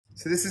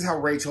So this is how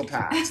Rachel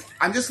packs.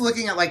 I'm just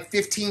looking at like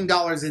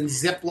 $15 in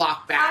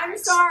Ziploc bags. I'm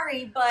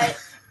sorry, but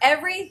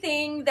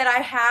everything that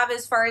I have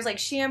as far as like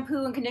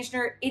shampoo and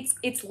conditioner, it's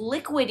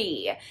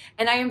liquidy.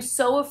 And I am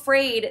so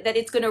afraid that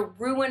it's going to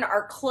ruin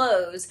our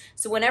clothes.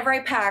 So whenever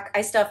I pack,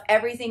 I stuff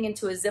everything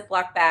into a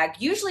Ziploc bag,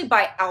 usually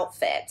by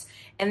outfit.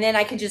 And then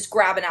I can just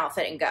grab an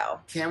outfit and go.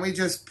 Can we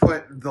just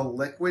put the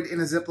liquid in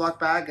a Ziploc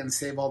bag and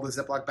save all the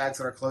Ziploc bags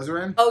that our clothes are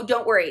in? Oh,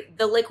 don't worry.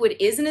 The liquid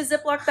is in a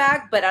Ziploc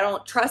bag, but I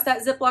don't trust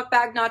that Ziploc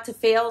bag not to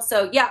fail.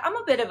 So yeah, I'm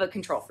a bit of a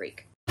control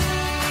freak.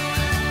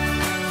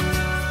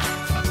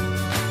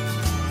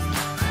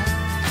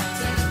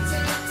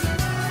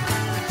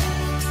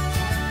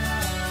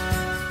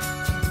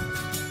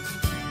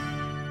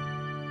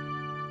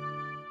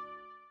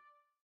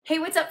 Hey,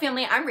 what's up,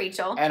 family? I'm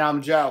Rachel. And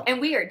I'm Joe. And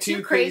we are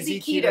Two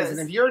Crazy Ketos. And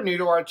if you're new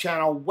to our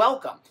channel,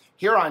 welcome.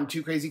 Here on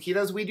Two Crazy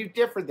Ketos, we do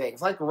different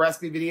things like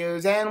recipe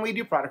videos and we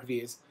do product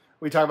reviews.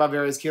 We talk about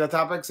various keto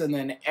topics, and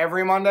then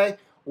every Monday,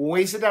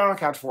 we sit down on the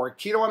couch for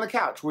Keto on the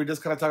Couch. We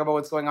just kind of talk about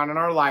what's going on in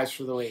our lives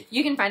for the week.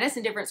 You can find us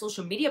in different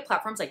social media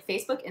platforms like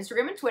Facebook,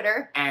 Instagram, and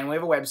Twitter. And we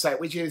have a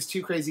website, which is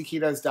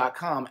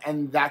twocrazyketos.com,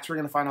 and that's where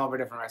you're going to find all of our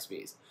different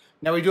recipes.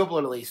 Now, we do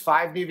upload at least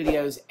 5 new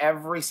videos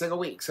every single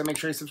week, so make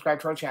sure you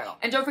subscribe to our channel.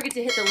 And don't forget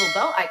to hit the little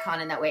bell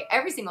icon, and that way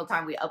every single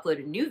time we upload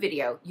a new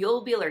video,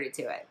 you'll be alerted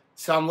to it.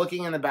 So I'm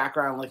looking in the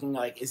background, looking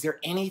like, is there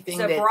anything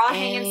that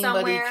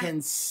anybody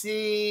can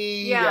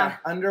see? Yeah.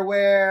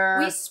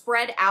 Underwear. We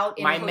spread out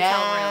in my a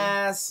hotel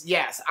mess. Room.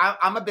 Yes,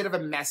 I'm a bit of a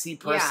messy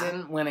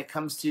person when it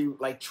comes to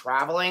like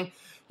traveling.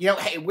 You know,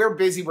 hey, we're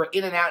busy. We're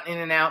in and out, in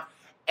and out.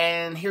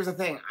 And here's the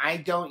thing. I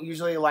don't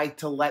usually like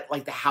to let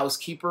like the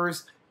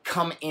housekeepers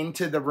come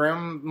into the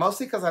room,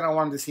 mostly because I don't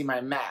want them to see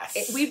my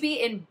mess. We'd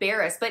be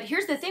embarrassed. But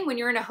here's the thing, when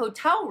you're in a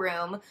hotel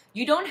room,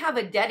 you don't have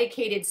a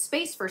dedicated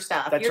space for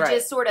stuff. That's you're right.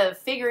 Just sort of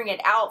figuring it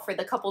out for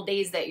the couple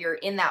days that you're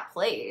in that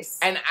place.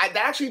 And that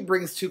actually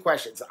brings 2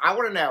 questions. I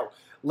want to know,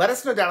 let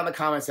us know down in the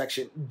comment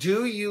section,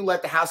 do you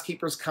let the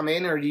housekeepers come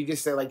in, or do you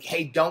just say like,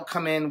 hey, don't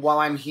come in while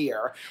I'm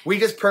here? We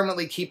just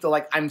permanently keep the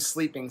like, I'm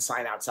sleeping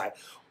sign outside.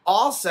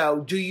 Also,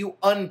 do you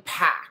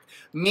unpack?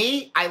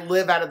 Me, I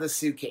live out of the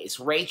suitcase.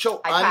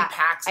 Rachel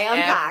unpacks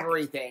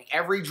everything.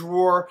 Every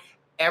drawer,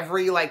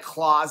 every like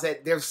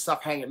closet, there's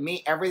stuff hanging.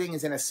 Me, everything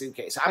is in a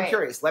suitcase. I'm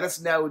curious. Let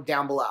us know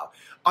down below.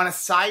 On a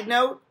side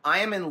note, I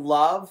am in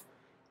love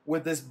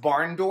with this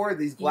barn door,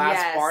 these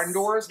glass barn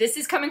doors. This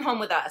is coming home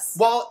with us.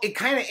 Well, it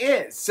kind of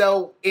is.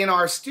 So in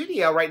our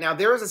studio right now,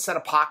 there is a set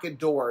of pocket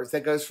doors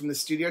that goes from the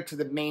studio to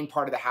the main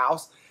part of the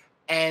house.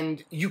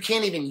 And you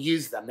can't even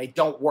use them. They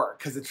don't work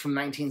because it's from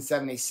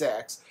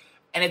 1976.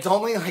 And it's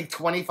only like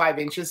 25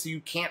 inches, so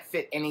you can't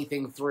fit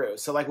anything through.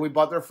 So like we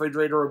bought the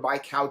refrigerator or buy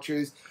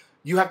couches,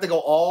 you have to go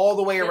all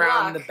the way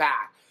around the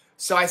back.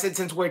 So I said,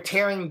 since we're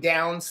tearing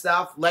down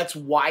stuff, let's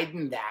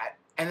widen that.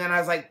 And then I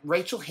was like,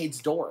 Rachel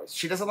hates doors.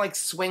 She doesn't like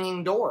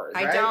swinging doors.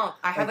 I don't.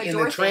 I have like a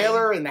door in the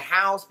trailer, in the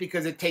house,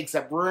 because it takes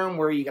up room.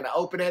 Where are you going to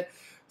open it?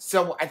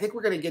 So I think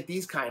we're going to get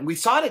these kind. We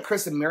saw it at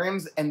Chris and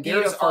Miriam's, and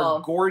there's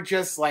our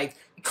gorgeous like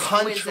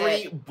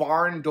country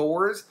barn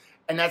doors.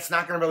 And that's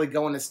not going to really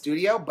go in the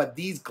studio, but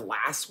these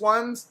glass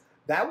ones,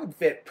 that would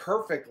fit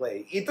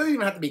perfectly. It doesn't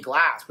even have to be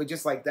glass, but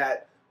just like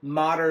that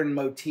modern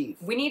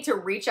motif. We need to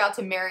reach out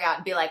to Marriott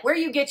and be like, where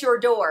do you get your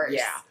doors?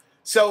 Yeah.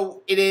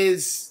 So it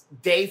is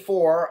day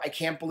 4. I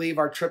can't believe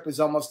our trip is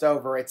almost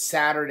over. It's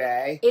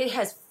Saturday. It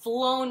has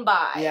flown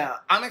by. Yeah.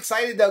 I'm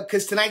excited, though,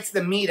 because tonight's the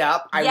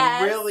meetup.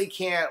 I really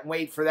can't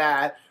wait for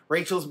that.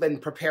 Rachel's been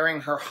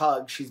preparing her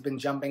hug. She's been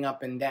jumping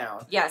up and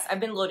down. Yes, I've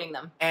been loading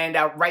them. And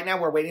right now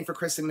we're waiting for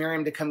Chris and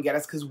Miriam to come get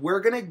us because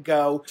we're going to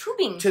go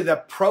to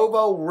the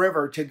Provo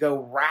River to go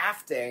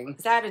rafting.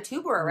 Is that a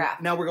tube or a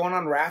raft? No, we're going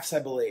on rafts, I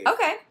believe.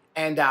 Okay.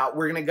 And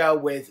we're going to go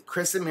with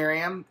Chris and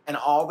Miriam and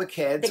all the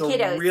kids. The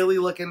kiddos. So really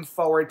looking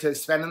forward to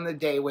spending the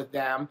day with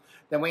them.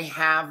 Then we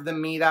have the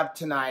meetup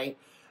tonight.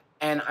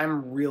 And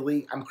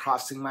I'm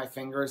crossing my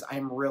fingers.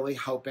 I'm really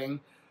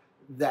hoping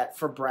that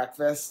for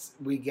breakfast,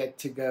 we get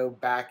to go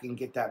back and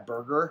get that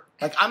burger.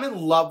 Like, I'm in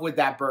love with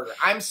that burger.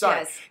 I'm sorry.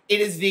 Yes.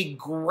 It is the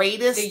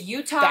greatest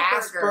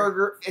fast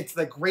burger. It's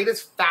the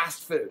greatest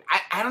fast food.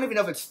 I don't even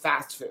know if it's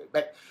fast food,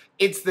 but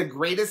it's the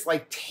greatest,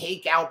 like,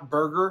 takeout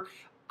burger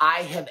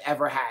I have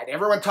ever had.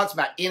 Everyone talks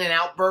about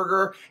In-N-Out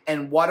Burger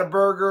and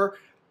Whataburger.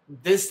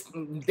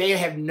 They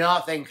have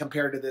nothing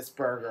compared to this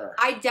burger.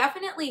 I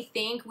definitely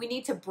think we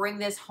need to bring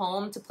this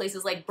home to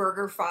places like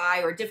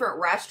BurgerFi or different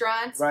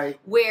restaurants,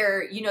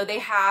 where they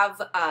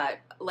have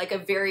like a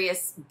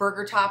various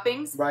burger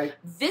toppings. Right.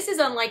 This is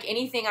unlike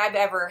anything I've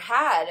ever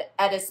had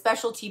at a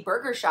specialty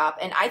burger shop,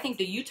 and I think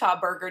the Utah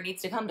burger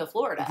needs to come to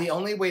Florida. The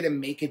only way to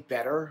make it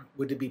better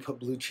would be put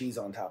blue cheese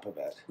on top of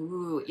it.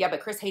 Ooh, yeah,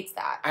 but Chris hates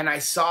that. And I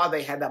saw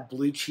they had that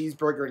blue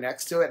cheeseburger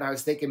next to it, and I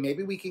was thinking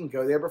maybe we can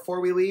go there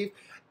before we leave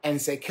and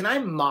say, can I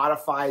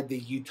modify the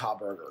Utah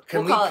burger?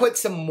 Can we put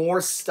some more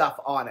stuff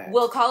on it?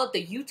 We'll call it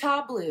the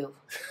Utah Blue.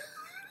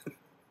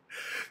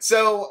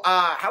 So,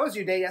 how was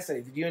your day yesterday?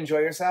 Did you enjoy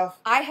yourself?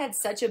 I had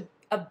such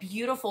a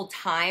beautiful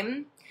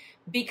time.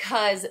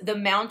 because the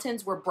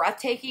mountains were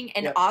breathtaking.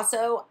 And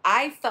also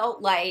I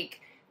felt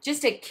like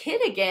just a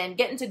kid again,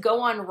 getting to go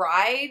on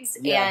rides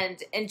and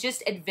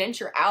just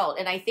adventure out.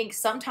 And I think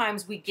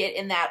sometimes we get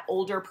in that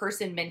older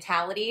person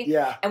mentality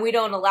and we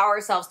don't allow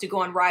ourselves to go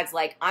on rides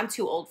like, I'm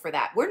too old for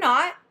that. We're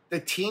not. The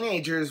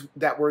teenagers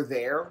that were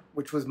there,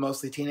 which was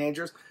mostly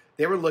teenagers,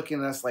 they were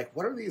looking at us like,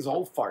 what are these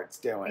old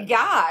farts doing?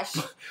 Gosh.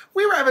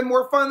 We were having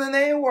more fun than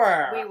they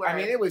were. We were. I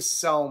mean, it was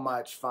so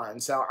much fun.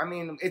 So, I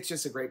mean, it's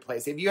just a great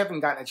place. If you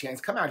haven't gotten a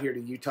chance, come out here to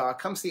Utah.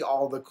 Come see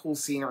all the cool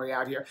scenery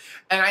out here.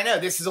 And I know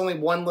this is only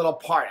one little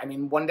part. I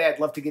mean, one day I'd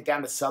love to get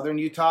down to southern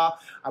Utah.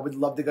 I would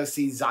love to go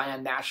see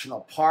Zion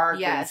National Park.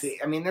 Yes. And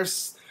see, I mean,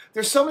 there's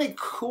so many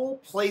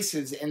cool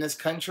places in this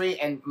country,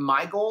 and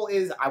my goal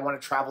is I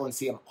want to travel and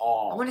see them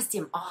all. I want to see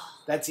them all.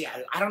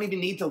 I don't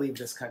even need to leave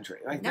this country.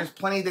 Like, there's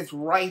plenty that's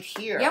right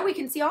here. Yeah, we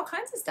can see all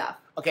kinds of stuff.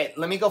 Okay,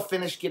 let me go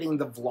finish getting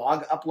the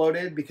vlog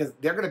uploaded because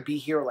they're going to be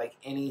here like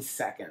any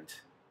second.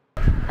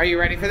 Are you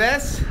ready for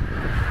this?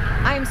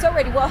 I am so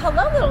ready. Well,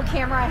 hello, little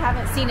camera I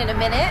haven't seen in a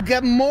minute.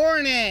 Good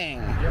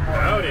morning.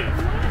 Howdy.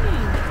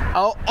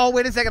 Oh,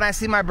 wait a second. I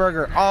see my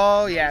burger.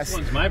 Oh, yes. This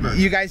one's my burger.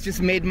 You guys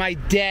just made my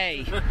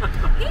day.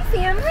 Hey,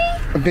 family.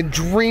 I've been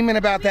dreaming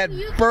about that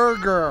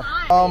burger.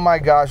 Oh, my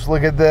gosh.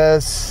 Look at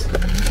this.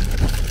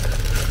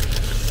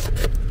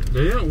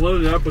 They didn't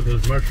load it up with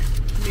as much.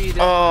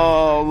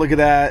 Oh, look at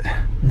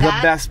that. The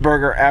best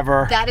burger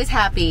ever. That is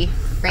happy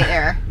right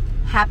there.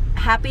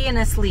 Happy in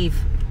a sleeve.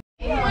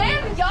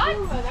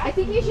 I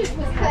think you should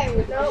play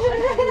with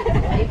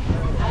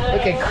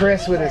Look at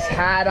Chris with his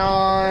hat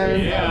on.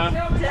 Yeah.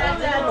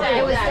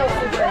 It was so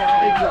super.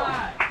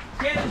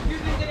 Candace, you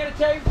think they're gonna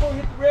tell you before we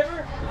hit the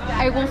river?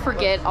 I will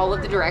forget all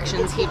of the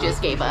directions he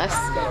just gave us.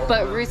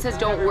 But Ruth says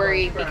don't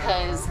worry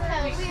because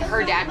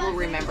her dad will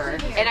remember.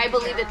 And I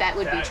believe that that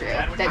would be true.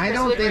 That Chris I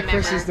don't would think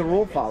remember. Chris is the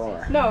rule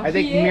follower. No, I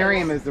think he is.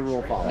 Miriam is the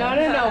rule follower.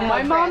 No.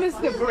 My mom is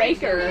the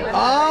breaker.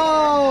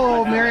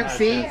 Oh, Miriam.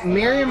 See,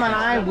 Miriam and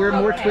I, we're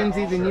more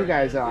twinsy than you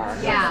guys are.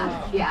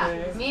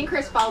 Yeah. Me and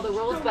Chris follow the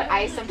rules, but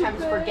I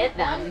sometimes forget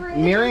them.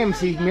 Miriam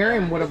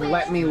would have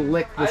let me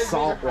lick the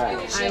salt wall.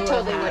 She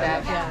totally would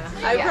have.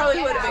 I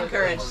probably would have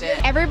encouraged it.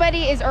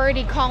 Everybody is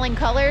already calling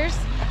colors.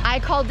 I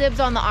call dibs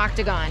on the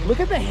octagon. Look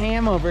at the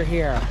ham over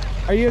here.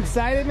 Are you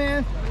excited,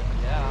 man?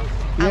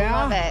 I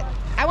love it.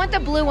 I want the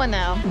blue one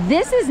though.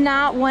 This is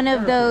not one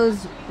of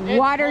those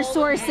water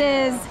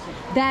sources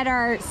that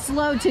are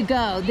slow to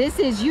go. This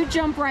is you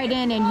jump right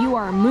in and you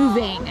are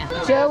moving.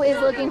 Joe is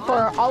looking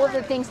for all of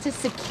the things to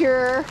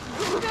secure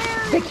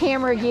the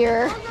camera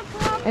gear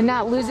and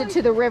not lose it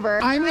to the river.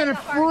 I'm gonna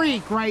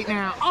freak right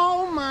now.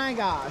 Oh my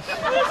gosh.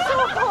 It's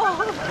so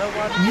cold.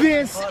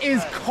 This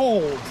is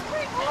cold.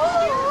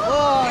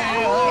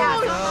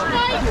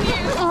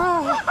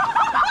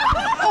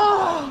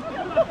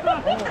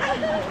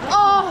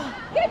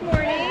 Good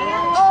morning.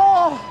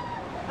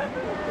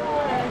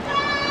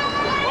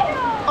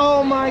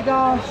 Oh my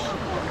gosh.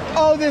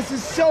 Oh, this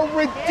is so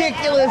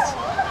ridiculous.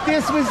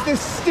 This was the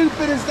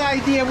stupidest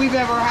idea we've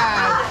ever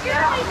had.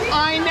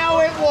 I know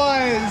it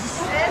was.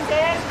 This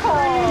is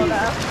cold.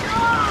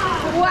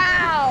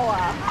 Wow.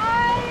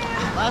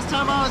 Last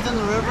time I was in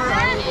the river,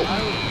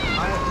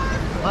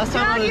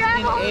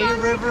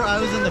 I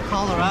was in the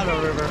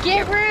Colorado River.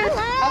 Get Ruth.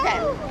 Okay.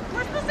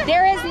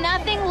 There is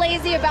nothing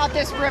lazy about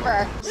this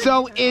river.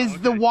 So is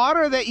the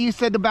water that you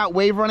said about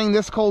wave running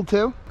this cold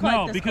too?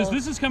 No, because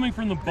this is coming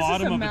from the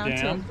bottom of a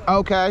dam.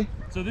 Okay.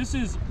 So this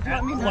is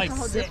like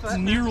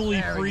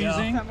nearly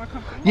freezing.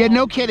 Yeah,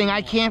 no kidding.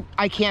 I can't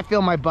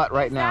feel my butt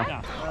right now.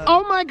 Yeah.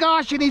 Oh my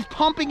gosh, and he's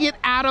pumping it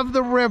out of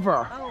the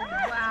river. Oh,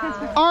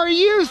 wow. Are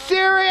you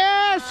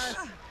serious?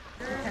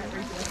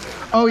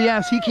 Oh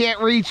yes, he can't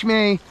reach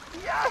me.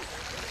 Yes.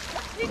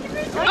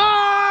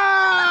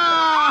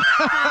 Ah!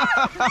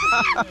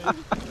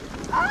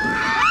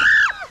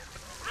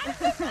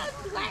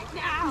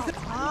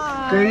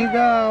 There you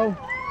go.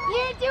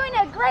 You're doing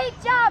a great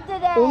job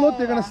today. Oh look,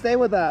 they're gonna stay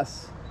with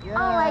us. Oh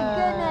my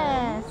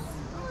goodness.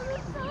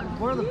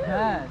 We're the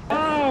pet.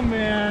 Oh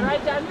man.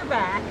 Right down your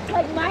back.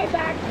 Like my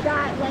back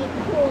got like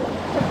cool.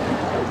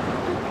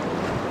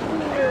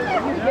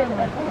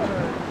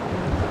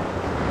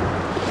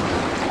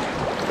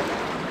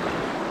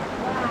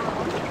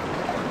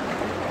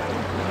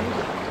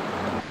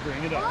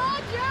 Bring it up. Oh,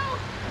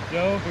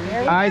 Joe, here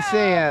we go. I see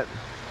it.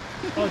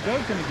 Oh,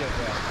 Joe's gonna get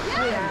wet.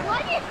 Joe. Yeah. Why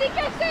do you think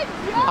I said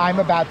Joe? I'm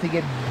about to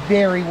get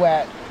very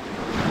wet.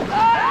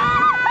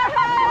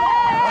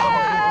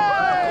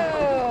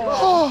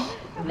 Oh.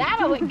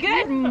 That'll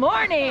good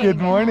morning. Good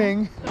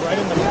morning. Right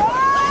in the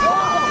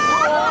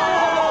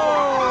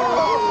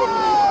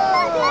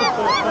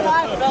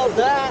I felt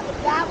that.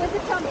 That was a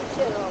tummy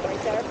chill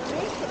right there for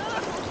me.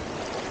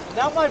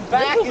 Now my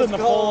back This was is in the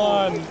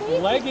cold.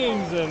 full-on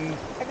leggings and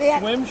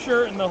swim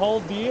shirt and the whole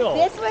deal.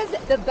 This was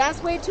the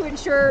best way to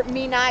ensure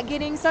me not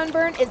getting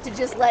sunburned is to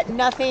just let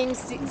nothing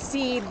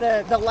see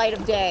the light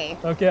of day.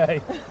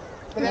 Okay.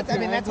 But that's, I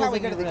mean, that's how we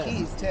go to the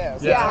Keys, too. So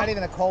Yeah. it's not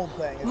even a cold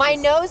thing. It's My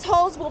just- nose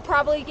holes will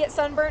probably get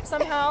sunburnt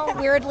somehow,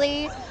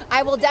 weirdly.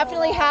 I will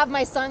definitely have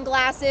my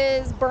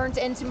sunglasses burnt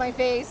into my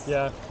face.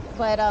 Yeah.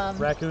 But,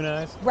 Raccoon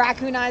eyes.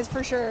 raccoon eyes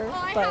for sure.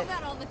 Oh, I but have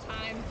that all the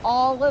time.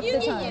 all of You the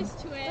get time. used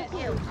to it.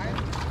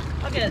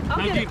 I'll get it.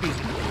 I'll get it.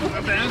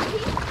 Not bad.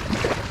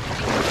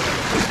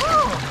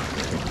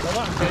 Hold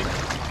on, Kate.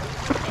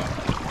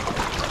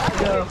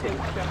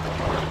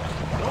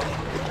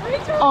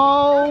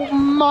 Oh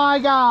my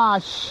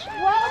gosh!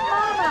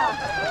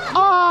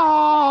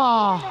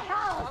 Oh!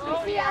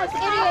 See us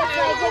idiots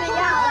like getting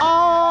out.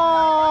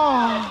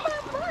 Oh!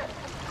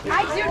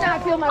 I do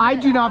not feel my I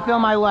do not feel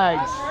my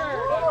legs.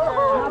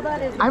 How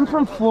about is I'm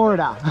from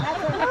Florida.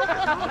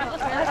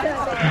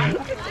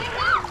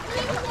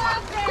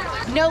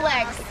 no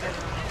legs.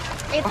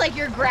 It's like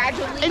you're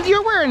gradually And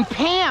you're wearing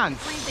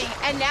pants. freezing.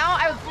 And now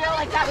I feel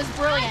like that was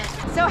brilliant.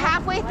 So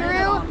halfway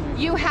through,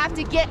 you have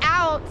to get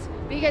out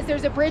because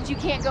there's a bridge you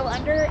can't go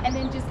under and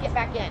then just get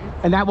back in.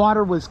 And that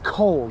water was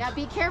cold. Now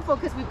be careful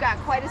because we've got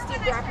quite a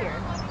steep drop here.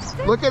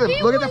 Look at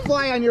it. Look at the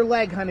fly on your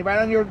leg, honey. Right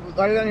on your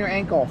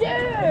ankle.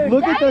 Dude,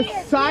 Look at the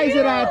size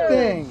of that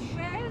thing.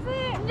 Where is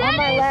it? On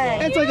my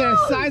leg. It's like the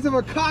size of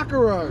a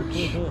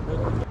cockroach.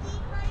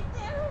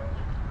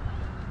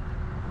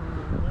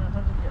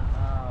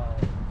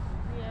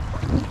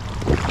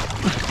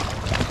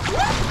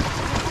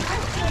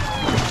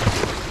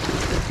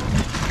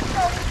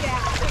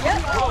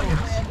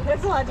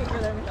 That's a lot deeper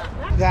than we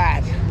thought.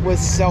 That was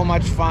so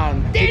much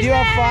fun. Did you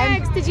have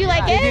fun? Did you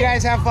like Did you it?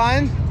 guys have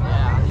fun?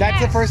 Yeah.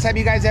 That's the first time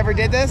you guys ever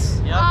did this?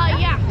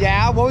 Yeah.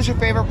 Yeah? What was your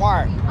favorite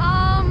part?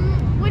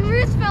 When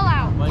Ruth fell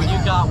out. When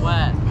you got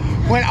wet.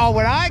 When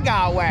I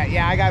got wet.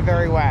 Yeah, I got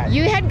very wet.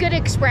 You had good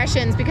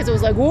expressions because it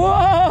was like,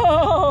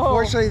 whoa.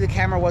 Fortunately, the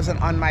camera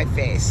wasn't on my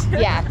face.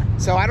 Yeah.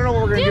 So I don't know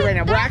what we're gonna do Dude, right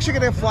now. We're that's- actually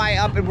gonna fly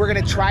up and we're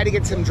gonna try to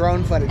get some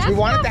drone footage. We That's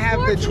wanted not to have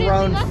the fortunate,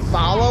 drone that's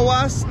follow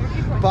us,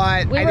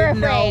 but We I were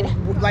didn't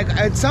know. Like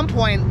at some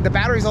point, the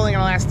battery's only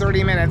gonna last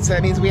 30 minutes. So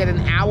that means we had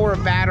an hour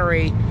of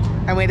battery,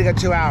 and we had to go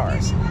 2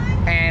 hours.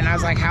 And I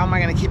was like, how am I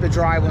gonna keep it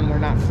dry when we're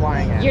not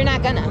flying it? You're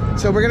not gonna.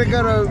 So we're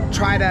gonna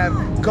try to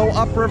go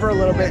upriver a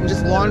little bit and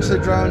just launch the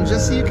drone,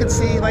 just so you can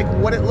see like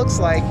what it looks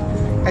like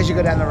as you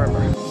go down the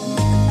river.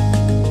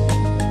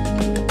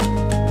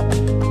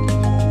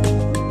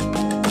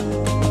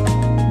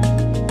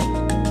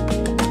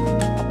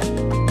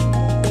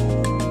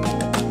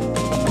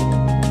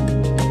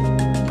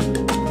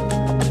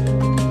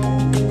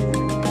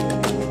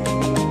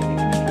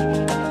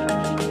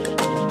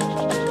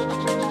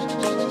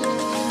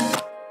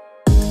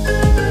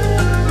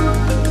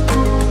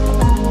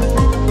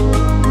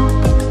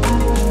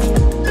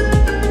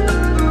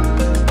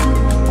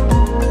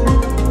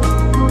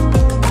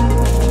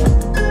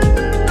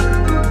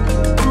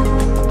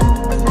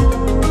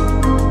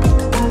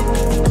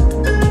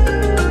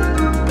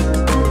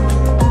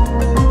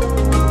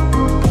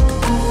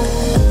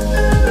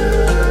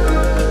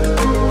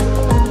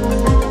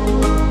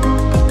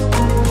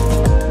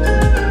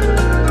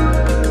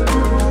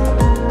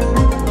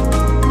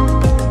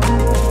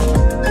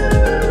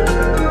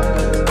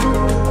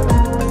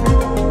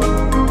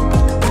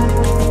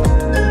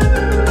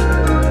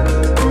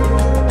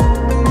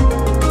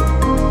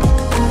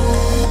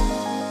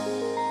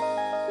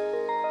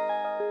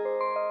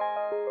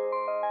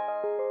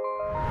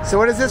 So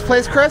what is this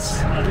place, Chris?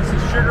 This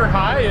is Sugar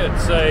High.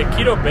 It's a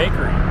keto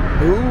bakery.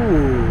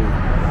 Ooh.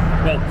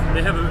 Well,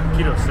 they have a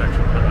keto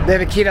section. They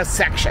have a keto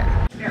section.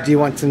 Do you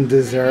want some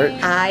dessert?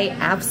 I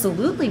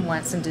absolutely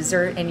want some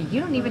dessert, and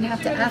you don't even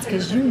have to ask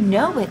because you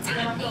know it's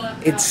happening.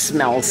 It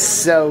smells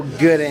so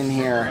good in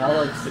here.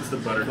 It's the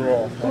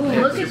buttermilk. Look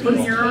at these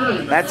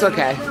cakes. That's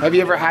okay. Have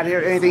you ever had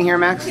anything here,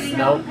 Max?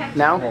 Nope.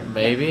 No? Well,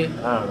 maybe. I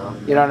don't know.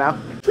 You don't know?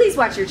 Please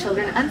watch your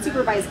children.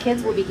 Unsupervised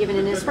kids will be given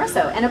an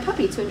espresso and a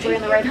puppy to enjoy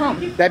on the ride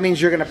home. That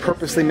means you're gonna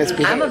purposely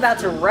misbehave. I'm about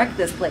to wreck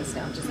this place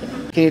now. I'm just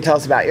kidding. Can you tell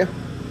us about you?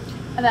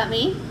 About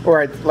me?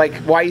 Or like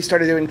why you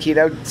started doing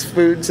keto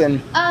foods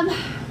and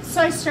So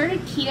I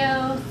started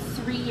keto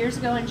 3 years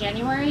ago in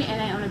January,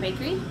 and I own a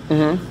bakery.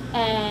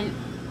 And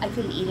I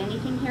couldn't eat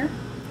anything here.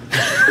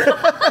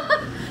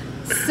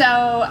 So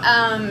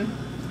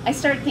I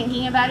started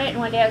thinking about it, and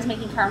one day I was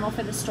making caramel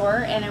for the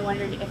store, and I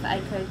wondered if I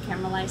could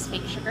caramelize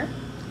fake sugar.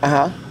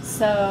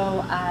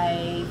 So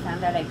I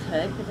found out I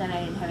could, but then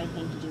I didn't have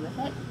anything to do with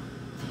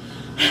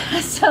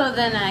it. So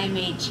then I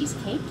made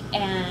cheesecake,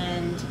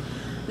 and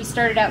we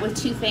started out with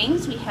two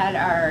things. We had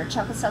our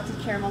chocolate salted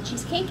caramel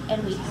cheesecake,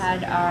 and we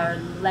had our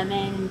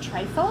lemon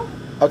trifle.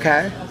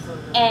 Okay.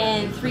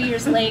 And 3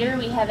 years later,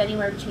 we have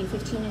anywhere between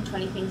 15 and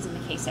 20 things in the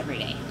case every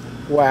day.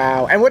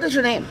 Wow. And what is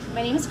your name?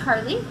 My name is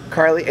Carly.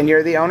 Carly, and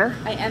you're the owner?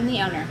 I am the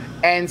owner.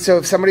 And so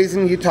if somebody's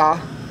in Utah,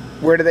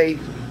 what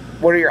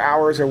are your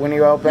hours or when are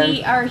you open?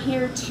 We are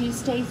here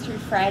Tuesday through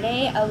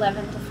Friday,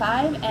 11 to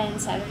 5, and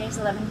Saturdays,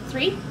 11 to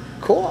 3.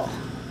 Cool.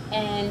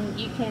 And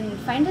you can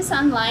find us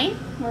online.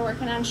 We're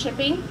working on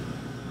shipping.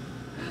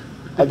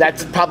 Oh,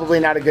 that's probably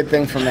not a good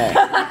thing for me.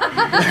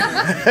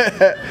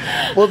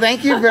 Well,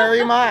 thank you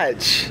very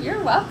much.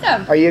 You're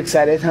welcome. Are you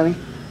excited, honey?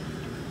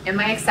 Am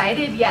I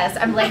excited? Yes.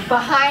 I'm like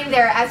behind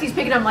there as he's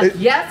picking. I'm like,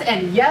 yes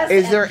and yes.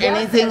 Is there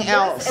anything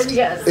else? Yes and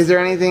yes. Is there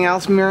anything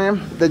else,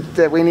 Miriam,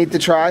 that we need to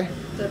try?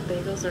 The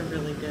bagels are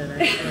really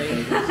good,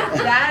 actually.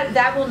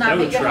 that will not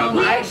make it home.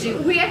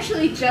 We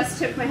actually just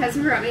took, my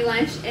husband brought me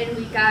lunch and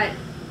we got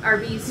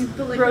Arby's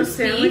roast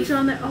sandwich beef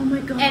on that. Oh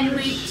my god! and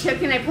we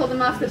took and I pulled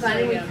them off the bun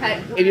and we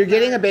cut. If you're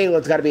getting a bagel,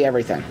 it's got to be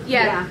everything.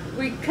 Yeah,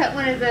 we cut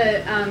one of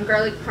the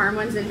garlic parm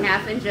ones in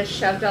half and just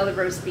shoved all the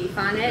roast beef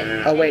on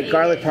it. Oh wait,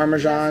 garlic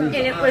parmesan.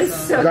 And it was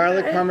so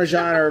Garlic good.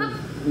 parmesan or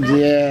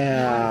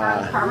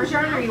yeah.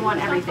 Parmesan, or you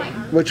want everything?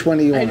 Which one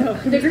do you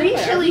want? The green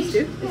chili.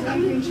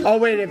 Oh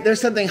wait, if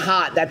there's something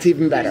hot, that's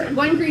even better.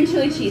 One green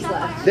chili cheese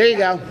left. There you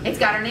go. It's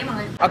got our name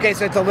on it. Okay,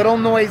 so it's a little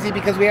noisy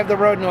because we have the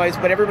road noise,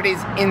 but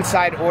everybody's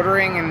inside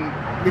ordering,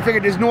 and we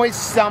figured there's noise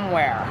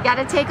somewhere.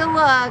 Gotta take a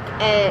look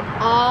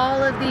at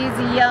all of these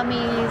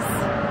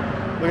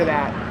yummies. Look at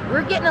that.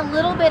 We're getting a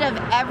little bit of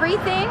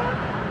everything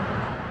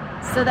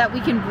so that we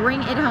can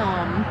bring it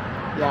home.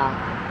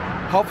 Yeah.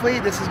 Hopefully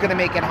this is gonna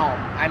make it home.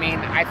 I mean,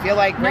 I feel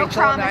like No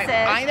Rachel and promises.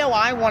 I know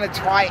I want to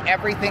try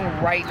everything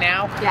right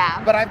now.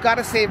 Yeah. But I've got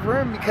to save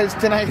room because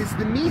tonight is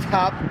the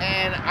meetup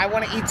and I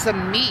want to eat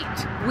some meat.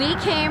 We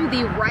came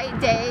the right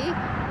day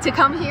to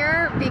come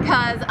here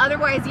because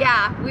otherwise,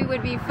 yeah, we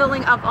would be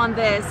filling up on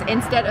this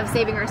instead of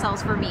saving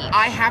ourselves for meat.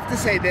 I have to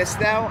say this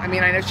though. I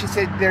mean, I know she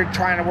said they're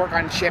trying to work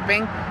on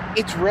shipping.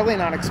 It's really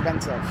not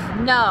expensive.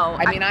 No.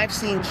 I mean, I've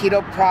seen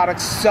keto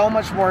products so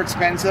much more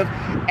expensive,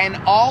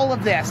 and all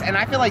of this, and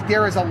I feel like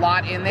there is a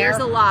lot in there.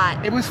 There's a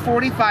lot. It was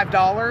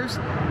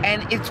 $45,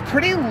 and it's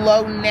pretty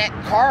low net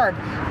carb.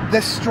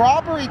 The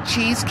strawberry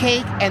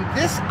cheesecake, and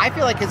this, I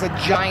feel like, is a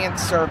giant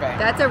serving.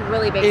 That's a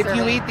really big If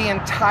serving. you eat the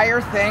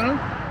entire thing,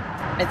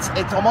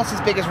 it's almost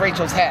as big as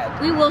Rachel's head.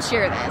 We will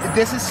share this.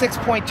 This is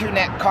 6.2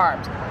 net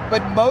carbs,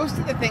 but most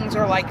of the things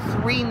are like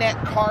 3 net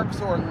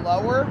carbs or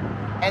lower,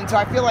 and so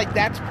I feel like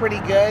that's pretty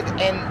good.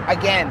 And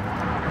again,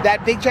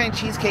 that big giant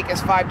cheesecake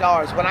is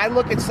 $5. When I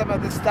look at some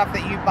of the stuff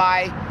that you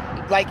buy,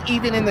 like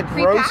even in the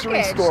grocery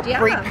Prepackaged, store, yeah.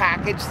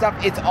 prepackaged stuff,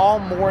 it's all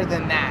more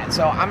than that.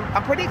 So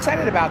I'm pretty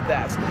excited about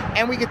this,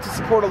 and we get to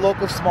support a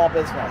local small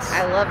business.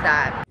 I love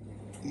that.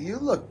 You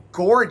look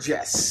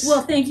gorgeous.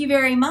 Well, thank you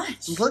very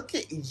much. Look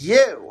at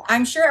you.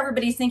 I'm sure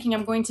everybody's thinking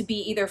I'm going to be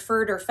either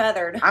furred or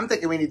feathered. I'm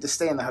thinking we need to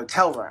stay in the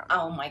hotel room.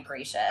 Oh my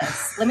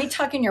gracious. Let me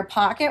tuck in your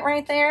pocket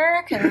right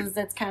there because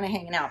it's kind of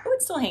hanging out. Oh,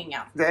 it's still hanging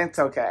out. That's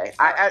okay.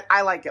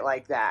 I like it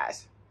like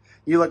that.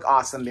 You look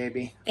awesome,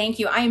 baby. Thank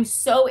you. I am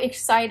so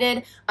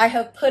excited. I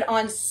have put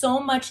on so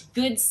much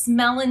good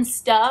smelling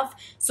stuff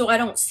so I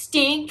don't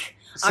stink.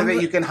 So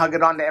that you can hug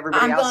it on to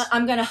everybody else?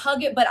 I'm going to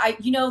hug it, but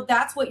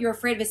that's what you're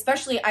afraid of.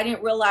 Especially, I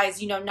didn't realize,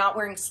 not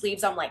wearing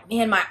sleeves. I'm like,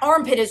 man, my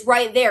armpit is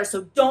right there.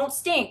 So don't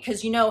stink.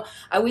 Because, I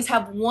always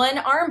have one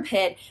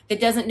armpit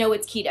that doesn't know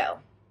it's keto.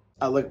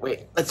 Oh, look,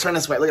 wait. Let's turn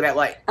this way. Look at that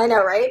light. I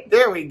know, right?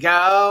 There we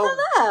go.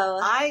 Hello.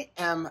 I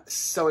am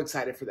so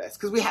excited for this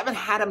because we haven't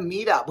had a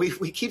meetup. We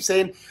keep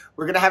saying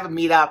we're going to have a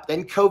meetup.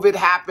 Then COVID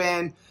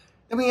happened.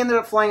 Then we ended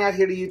up flying out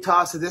here to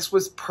Utah. So this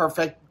was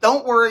perfect.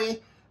 Don't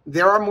worry.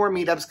 There are more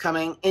meetups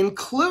coming,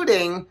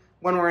 including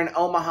when we're in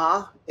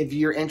Omaha. If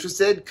you're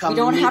interested, come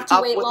meet up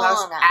with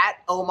us at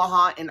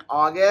Omaha in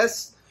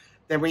August.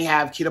 Then we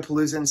have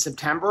Ketopalooza in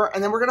September.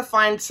 And then we're going to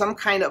find some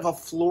kind of a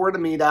Florida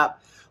meetup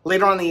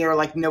later on in the year,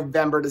 like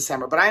November,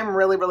 December. But I am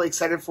really, really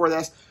excited for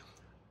this.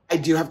 I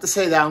do have to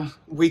say, though,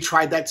 we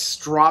tried that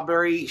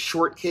strawberry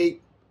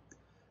shortcake.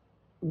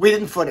 We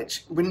didn't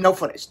footage. No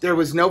footage. There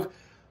was no...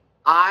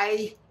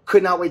 I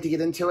could not wait to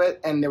get into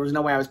it, and there was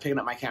no way I was picking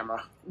up my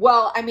camera.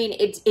 Well, I mean,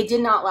 it did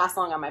not last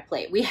long on my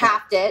plate. We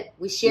halved it.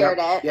 We shared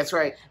it. That's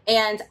right.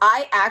 And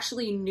I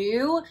actually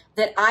knew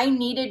that I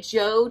needed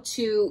Joe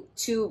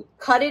to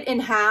cut it in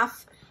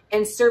half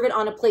and serve it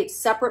on a plate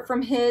separate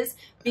from his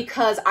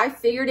because I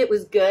figured it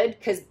was good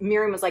because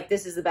Miriam was like,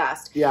 this is the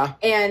best. Yeah.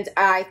 And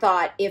I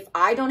thought, if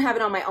I don't have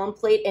it on my own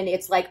plate and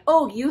it's like,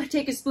 oh, you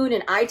take a spoon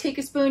and I take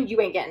a spoon,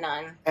 you ain't getting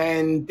none.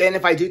 And then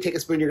if I do take a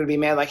spoon, you're going to be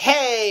mad like,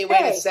 hey,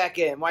 wait a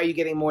second. Why are you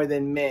getting more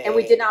than me? And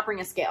we did not bring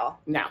a scale.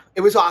 No.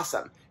 It was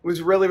awesome. It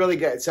was really, really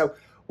good. So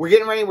we're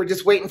getting ready. We're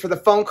just waiting for the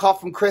phone call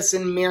from Chris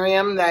and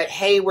Miriam that,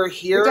 hey, we're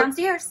here. We're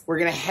downstairs. We're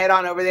going to head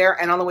on over there.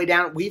 And on the way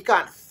down, we've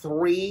got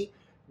 3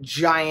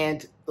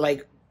 giant,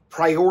 like,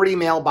 priority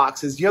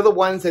mailboxes. You know the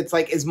ones that's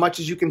like as much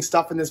as you can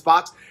stuff in this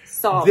box?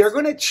 Salt. They're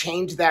going to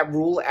change that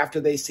rule after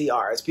they see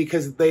ours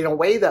because they don't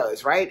weigh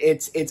those, right?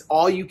 It's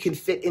all you can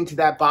fit into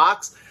that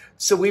box.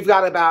 So we've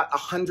got about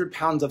 100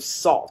 pounds of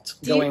salt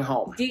going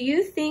home. Do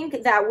you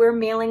think that we're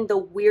mailing the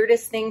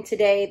weirdest thing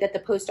today that the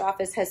post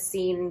office has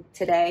seen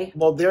today?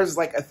 Well, there's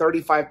like a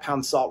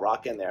 35-pound salt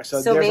rock in there.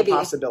 So there's maybe a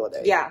possibility.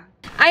 Yeah.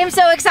 I am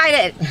so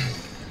excited.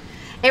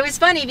 It was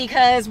funny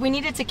because we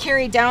needed to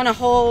carry down a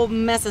whole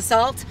mess of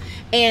salt,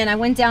 and I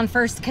went down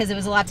first because it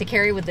was a lot to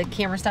carry with the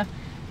camera stuff.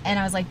 and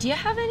I was like, do you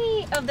have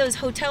any of those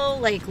hotel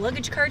like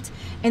luggage carts?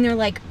 And they're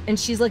like, and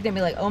she's looking at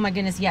me like, oh my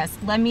goodness, yes,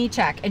 let me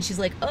check. And she's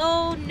like,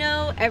 oh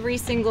no, every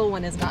single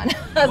one is gone.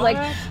 I was like,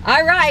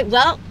 all right,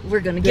 well, we're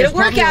gonna get a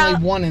workout. There's probably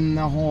only one in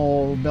the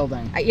whole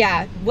building.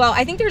 Yeah, well,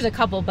 I think there's a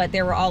couple, but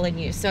they were all in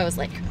use. So I was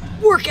like,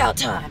 workout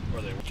time.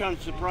 We're trying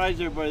to surprise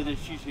everybody that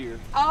she's here.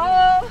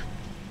 Oh.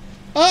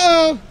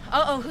 Uh-oh.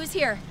 Uh-oh, who's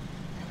here?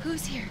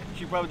 Who's here?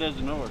 She probably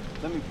doesn't know her.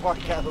 Let me park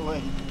out of the way.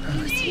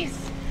 Who's here?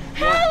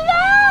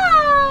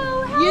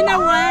 Hello! How You know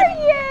what?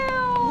 are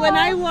you? When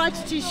I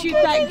watched you shoot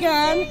that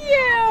gun,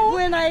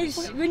 when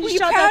you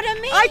shot proud that,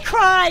 of me? I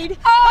cried.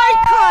 Oh. I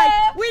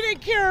cried. We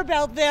didn't care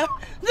about them,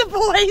 the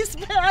boys,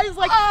 but I was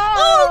like,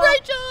 oh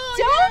Rachel!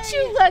 Don't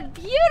you look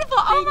beautiful?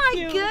 Oh my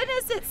Thank you.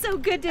 goodness, it's so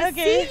good to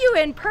see you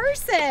in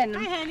person.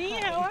 Hi honey,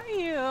 how are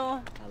you?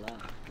 Hello.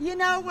 You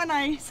know, when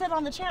I said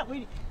on the chat,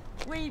 we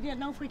didn't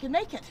know if we could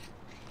make it,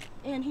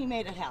 and he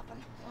made it happen.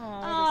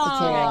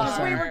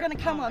 awesome. We were going to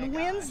come on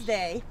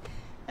Wednesday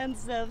and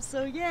stuff,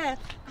 so yeah.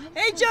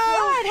 Hey, Joe!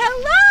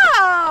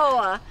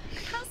 Hello!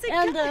 How's it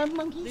And going? the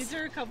monkeys. These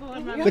are a couple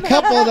of my The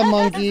couple of the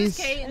monkeys.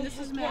 This is Kate and this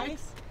is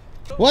Max.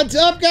 What's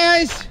up,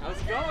 guys? How's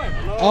it going?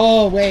 Hello.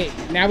 Oh wait,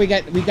 now we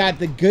got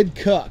the good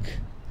cook.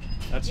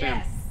 That's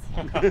him.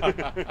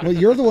 Well,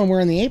 you're the one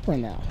wearing the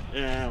apron now.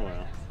 Yeah,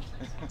 well.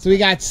 So we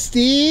got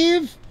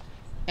Steve,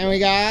 and we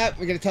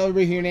gotta tell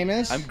everybody who your name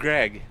is. I'm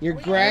Greg. You're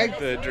Greg.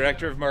 The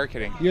director of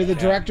marketing. You're the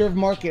director of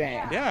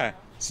marketing. Yeah,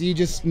 So you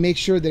just make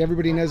sure that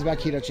everybody knows about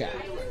Keto Chow.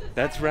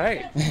 that's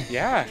right.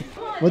 Yeah.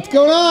 What's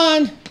going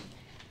on?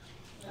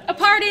 A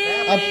party!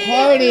 A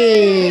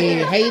party.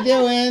 How you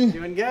doing?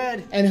 Doing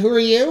good. And who are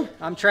you?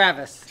 I'm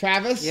Travis.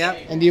 Travis.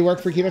 Yep. And do you work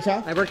for Keto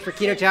Chow? I worked for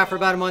Keto Chow for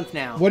about a month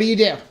now. What do you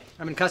do?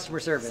 I'm in customer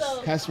service.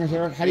 Customer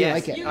service. How do you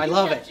Yes, like it? I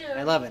love it.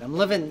 I love it. I'm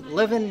living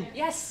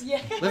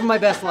my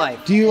best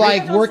life. Do you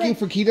like working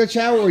for Keto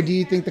Chow, or do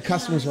you think the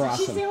customers are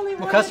awesome?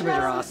 Well, customers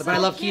are awesome, but I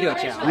love Keto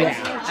Chow.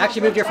 Yeah. I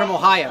actually moved here from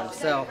Ohio,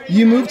 so.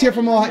 You moved here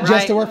from Ohio just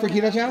Right. to work for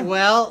Keto Chow?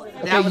 Well,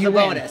 that was you a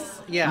win. bonus.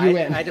 Yeah, You I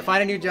win. had to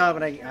find a new job,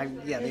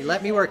 and yeah, they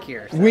let me work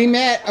here. So. We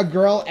met a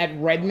girl at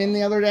Redmond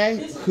the other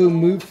day who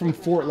moved from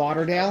Fort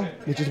Lauderdale,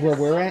 which is where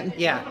we're at.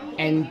 Yeah.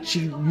 And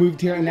she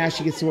moved here, and now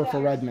she gets to work for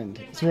Redmond.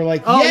 So we're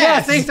like, Oh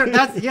yes! yes,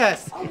 that's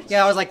yes.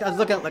 Yeah, I was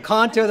looking at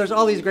LeConto. There's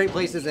all these great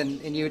places in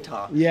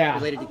Utah. Yeah.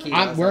 Related to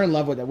keto. We're in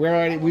love with it.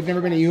 We've never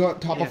been to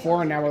Utah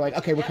before, and now we're like,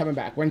 okay, we're coming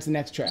back. When's the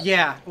next trip?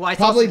 Yeah. Well, I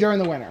saw Probably during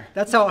the winter.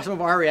 That's how some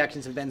of our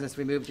reactions have been since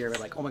we moved here. We're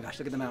like, oh my gosh,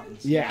 look at the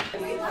mountains. Yeah.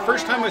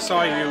 First time I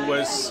saw you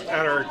was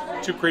at our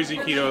Two Crazy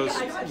Ketos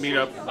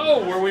meetup. Oh,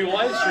 where we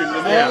live streamed the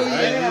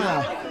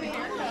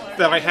Yeah.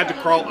 That I had to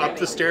crawl up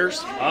the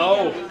stairs.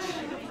 Oh.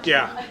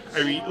 Yeah.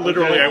 I mean,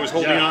 literally, Okay. I was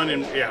holding Yeah. on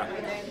and, yeah.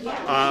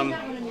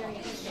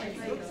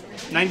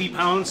 90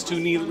 pounds, 2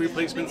 knee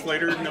replacements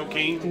later, no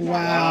cane.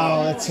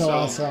 Wow, that's so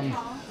awesome.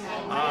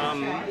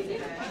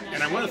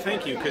 And I want to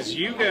thank you because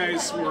you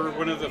guys were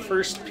one of the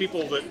first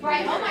people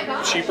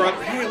that she brought,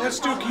 hey, let's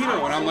do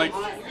keto. And I'm like,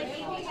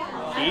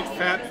 eat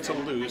fat to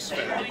lose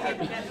fat.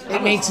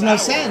 It makes no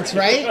sense,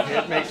 right?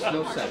 It makes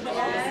no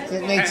sense.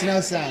 It makes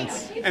no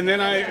sense. And then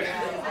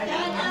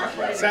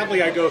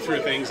sadly, I go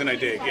through things and I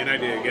dig and I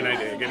dig and I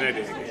dig and I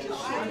dig.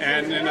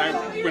 And then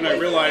when I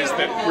realized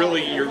that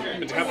really you're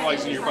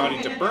metabolizing your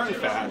body to burn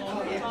fat,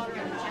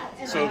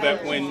 so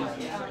that when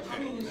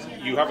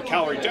you have a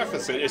calorie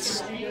deficit, it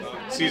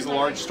sees a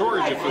large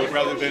storage of food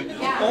rather than,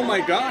 oh my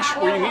gosh,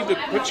 we need to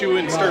put you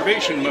in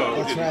starvation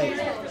mode. That's right.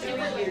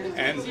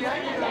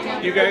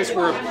 And you guys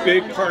were a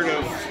big part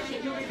of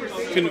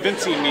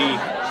convincing me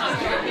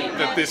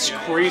that this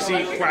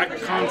crazy quack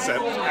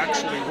concept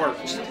actually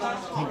works.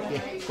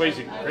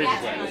 Crazy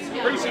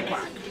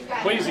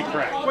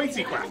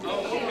quack.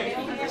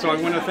 So I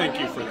want to thank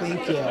you for that.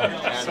 Thank you.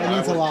 That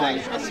means a lot.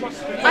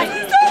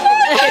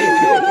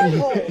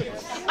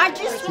 I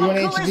just You want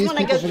wanna coolers introduce when I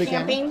people go for the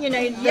camping, you know,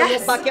 the Yes.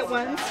 little bucket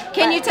ones.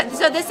 Can you?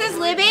 So this is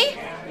Libby.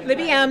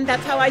 Libby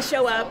that's how I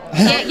show up.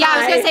 Yeah, I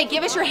was gonna say,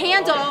 give us your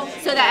handle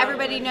so that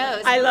everybody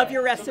knows. I love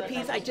your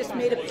recipes. I just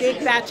made a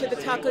big batch of the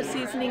taco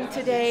seasoning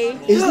today.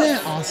 Isn't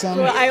that awesome?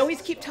 Well, I always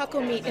keep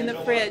taco meat in the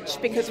fridge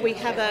because we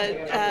have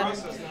a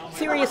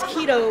Serious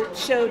Keto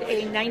showed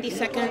a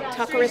 90-second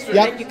taco recipe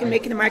that you can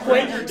make in the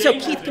microwave. So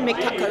Keith can make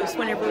tacos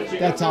whenever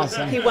That's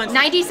awesome. he wants.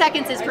 90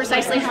 seconds is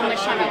precisely how much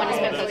time I want to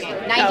spend cooking.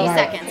 90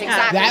 seconds,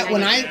 exactly. That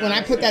when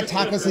I put that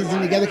taco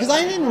seasoning together, because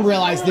I didn't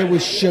realize there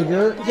was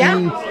sugar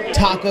in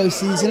taco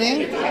seasoning,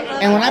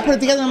 and when I put it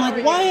together, I'm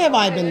like, why have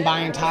I been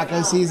buying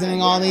taco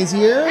seasoning all these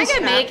years? I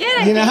can make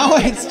it. You know,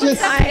 it's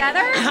just.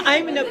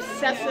 I'm an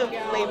obsessive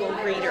label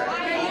reader.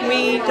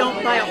 We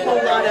don't buy a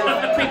whole lot of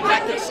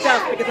prepackaged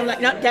stuff because I'm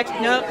like, no,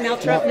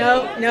 Meltrop,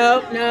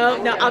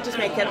 no, I'll just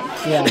make it.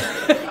 Yeah.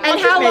 And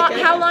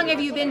how long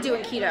have you been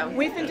doing keto?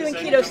 We've been doing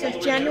keto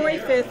since January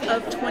 5th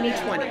of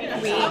 2020.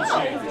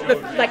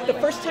 The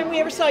first time we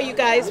ever saw you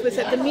guys was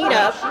at the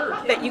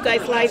meetup that you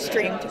guys live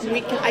streamed.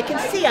 I can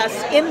see us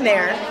in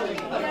there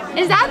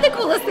Is that the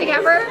coolest thing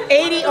ever?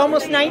 80,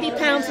 almost 90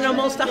 pounds and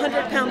almost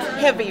 100 pounds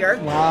heavier.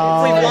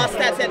 Wow. We've lost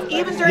that since,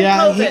 even during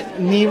COVID.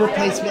 Knee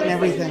replacement and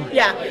everything.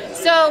 Yeah.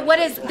 So what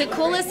is the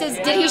coolest is,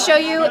 did he show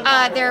you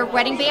their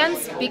wedding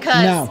bands?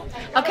 Because, no.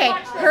 Okay,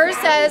 hers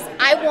says,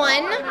 I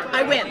won.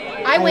 I win.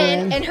 I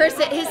win. And his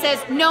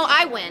says, no,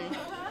 I win.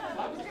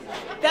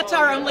 That's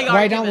our only argument.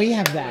 Why don't we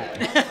have that?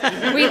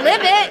 We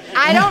live it.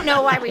 I don't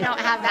know why we don't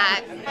have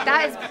that.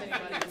 That is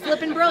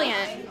flipping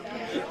brilliant.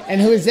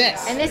 And who is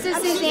this? And this is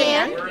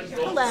Suzanne.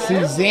 Hello.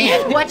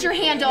 Suzanne. What's your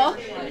handle?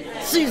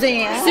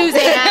 Suzanne.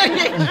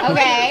 Suzanne.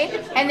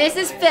 Okay. And this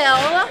is Phil.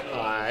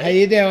 How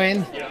you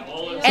doing?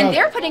 And So,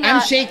 they're putting I'm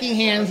out. shaking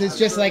hands. It's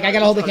just like I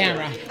gotta hold the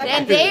camera.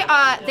 And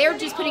they're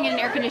just putting in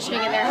air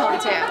conditioning in their home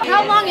too.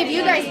 How long have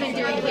you guys been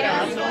doing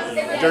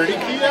keto? Dirty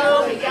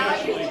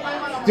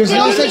keto? There's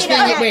no Phil such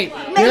keto. thing. Wait,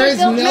 Okay. there is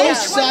Phil no keto.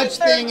 such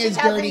thing as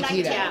dirty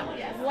keto.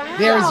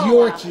 There's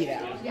your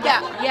keto.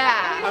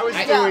 Yeah. I was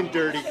doing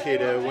dirty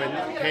keto when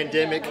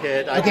pandemic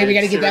hit. Okay, we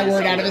got to get that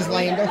word out of his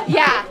lander.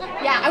 Yeah.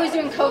 I was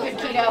doing COVID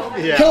keto.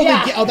 Yeah.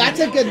 COVID. Oh, that's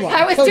a good one.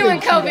 I was doing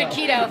COVID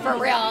keto for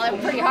real,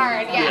 pretty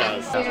hard. Yeah.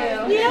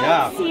 You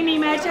don't see me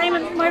much.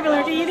 I'm more of a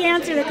learner. You've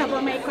answered a couple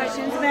of my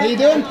questions. But, How you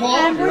doing,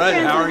 Paul? we're Good,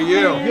 friends how are with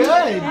you? friends.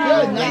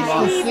 Good.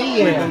 Nice to see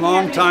you. We've been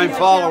long-time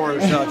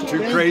followers of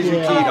Two Crazy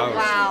Ketos.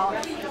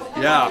 Wow.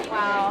 Yeah.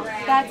 Wow.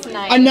 That's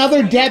nice.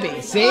 Another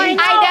Debbie. See? I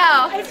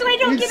know. So I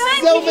don't There's get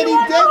on so to many you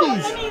at all.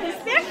 Debbies. I mean,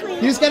 especially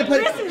You just got to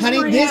put,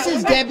 honey, this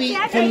is Debbie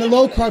from the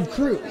Low Carb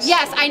Cruise.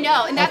 Yes, I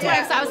know, and that's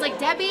Okay. what I was like,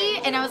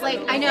 Debbie, and I was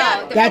like, I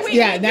know.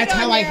 That's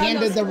how I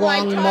handed the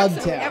wrong mug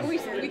to. We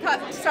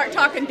start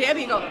talking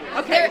Debbie, go,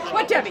 okay,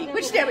 what Debbie?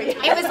 Which Debbie?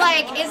 It was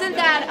like, isn't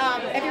that,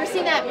 have you ever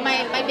seen that,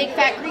 my Big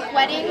Fat Greek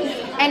Wedding?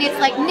 And it's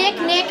like Nick,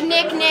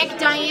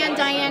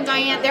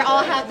 Diane. They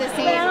all have the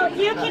same. Well,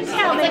 you can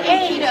tell It's the like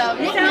age. keto.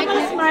 It's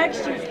almost March,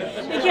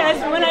 because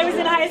when I was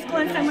in high school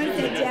and someone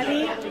said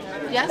Debbie,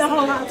 the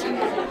whole house.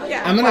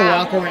 Yeah. I'm going to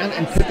walk around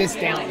and put this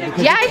down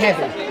because it's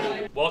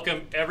heavy.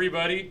 Welcome,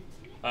 everybody.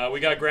 We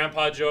got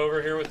Grandpa Joe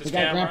over here with his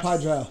camera. Grandpa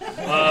Joe.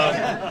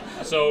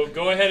 So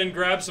go ahead and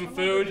grab some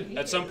food.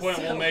 At some point,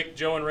 we'll make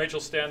Joe and Rachel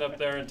stand up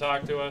there and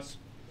talk to us.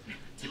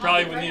 You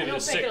probably would need to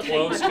sit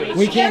close.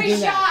 We can't do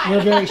that.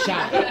 We're very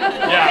shy.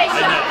 Yeah,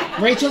 I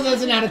know. Rachel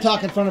doesn't know how to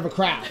talk in front of a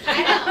crowd.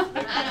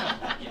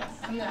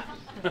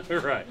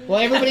 Right. Well,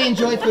 everybody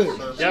enjoy food.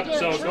 Yep,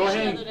 so go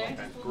ahead and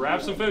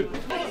grab some food.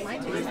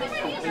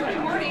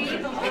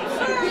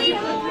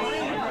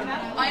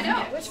 I know.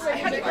 I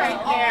had it right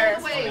there.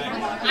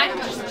 I'm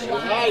just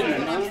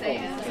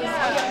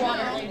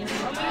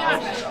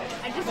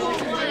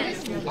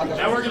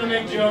Now we're going to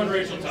make Joe and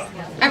Rachel talk.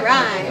 All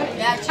right.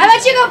 How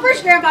about you go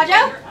first, Grandpa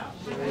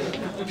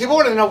Joe? People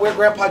want to know where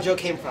Grandpa Joe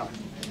came from.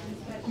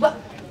 Well,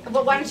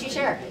 why don't you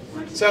share?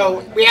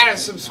 So we had a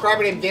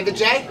subscriber named Vivid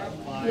J.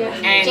 Yeah.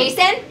 And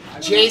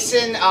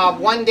Jason,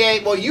 one day,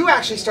 well, you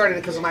actually started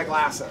it because of my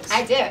glasses.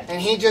 I did. And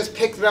he just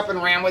picked it up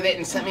and ran with it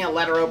and sent me a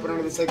letter opener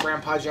that said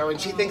Grandpa Joe,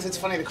 and she thinks it's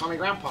funny to call me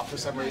Grandpa for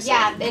some reason.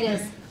 Yeah, it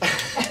is.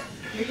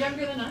 You're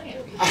younger than I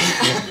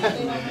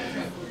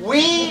am.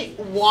 We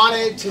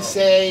wanted to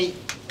say,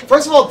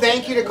 first of all,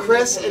 thank you to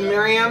Chris and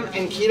Miriam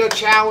and Keto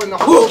Chow and the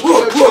whole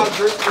Keto Chow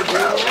group for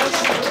doing this.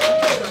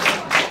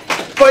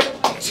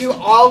 But to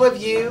all of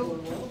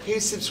you who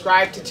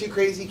subscribe to Two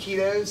Crazy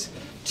Ketos,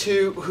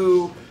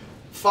 who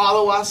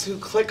follow us, who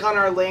click on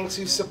our links,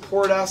 who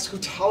support us, who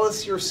tell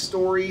us your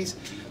stories,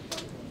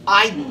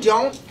 I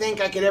don't think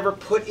I could ever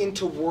put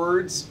into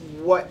words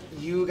what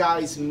you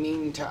guys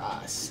mean to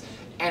us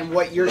and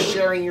what you're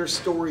sharing your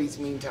stories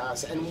mean to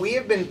us. And we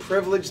have been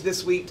privileged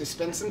this week to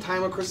spend some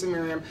time with Chris and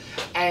Miriam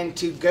and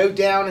to go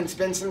down and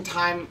spend some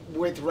time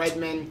with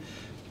Redmond.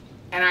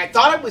 And I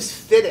thought it was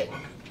fitting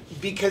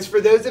because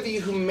for those of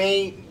you who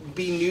may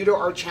be new to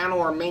our channel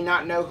or may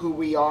not know who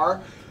we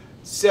are,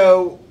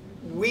 so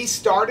we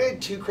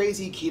started Two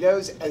Crazy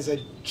Ketos as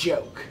a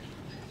joke.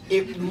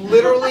 It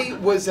literally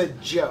was a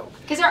joke.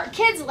 Because our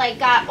kids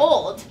got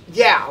old.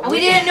 Yeah. And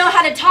we didn't know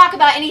how to talk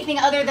about anything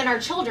other than our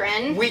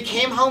children. We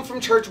came home from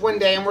church one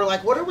day and we're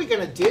like, what are we going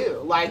to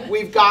do? Like,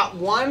 we've got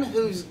one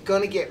who's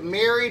going to get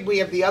married. We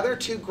have the other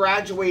two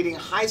graduating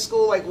high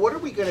school. Like, what are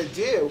we going to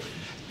do?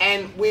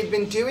 And we'd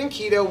been doing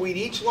keto. We'd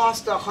each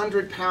lost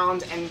 100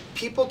 pounds and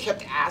people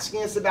kept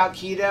asking us about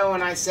keto.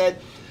 And I said,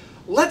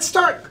 let's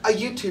start a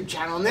YouTube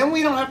channel. And then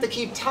we don't have to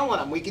keep telling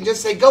them. We can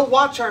just say, go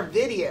watch our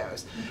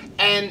videos.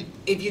 And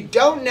if you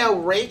don't know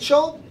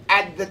Rachel,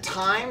 at the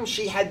time,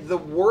 she had the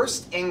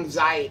worst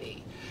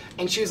anxiety.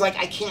 And she was like,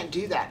 I can't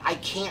do that. I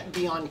can't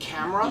be on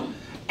camera.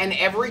 And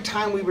every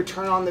time we would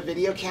turn on the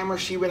video camera,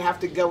 she would have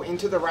to go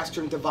into the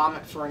restroom to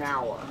vomit for an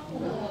hour.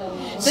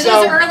 So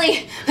those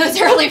early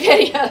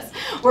videos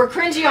were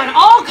cringy on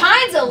all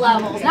kinds of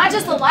levels, not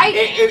just the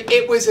lighting.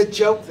 It was a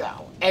joke,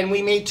 though. And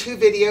we made 2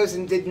 videos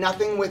and did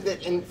nothing with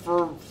it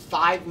for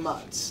 5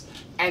 months.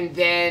 And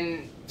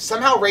then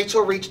somehow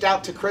Rachel reached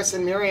out to Chris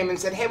and Miriam and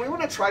said, hey, we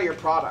want to try your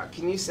product.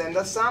 Can you send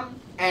us some?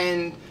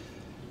 And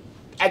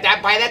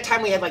by that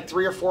time we had like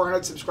 300 or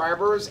 400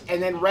 subscribers,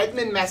 and then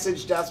Redmond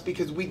messaged us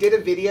because we did a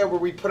video where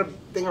we put a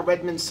thing of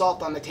Redmond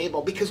salt on the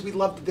table because we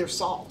loved their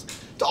salt.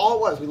 That's all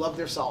it was. We loved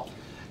their salt.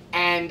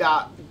 And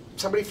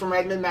somebody from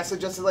Redmond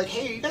messaged us like,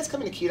 hey, are you guys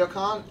coming to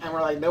KetoCon? And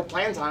we're like, no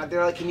plans on it.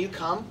 They're like, can you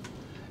come?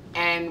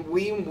 And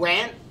we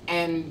went,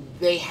 and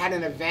they had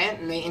an event,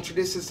 and they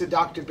introduced us to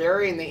Dr.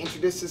 Barry, and they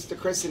introduced us to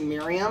Chris and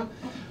Miriam.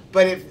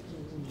 But if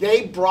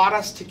they brought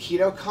us to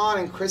KetoCon,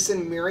 and Chris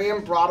and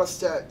Miriam brought us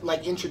to,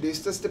 like,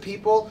 introduced us to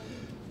people.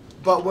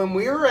 But when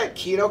we were at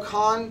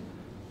KetoCon,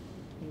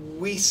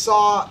 we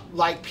saw,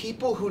 like,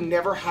 people who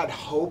never had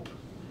hope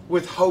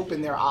with hope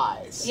in their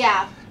eyes.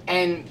 Yeah.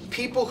 And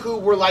people who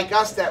were like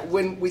us that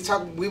when we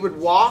talk, we would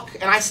walk,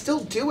 and I still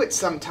do it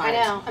sometimes.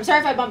 I know. I'm sorry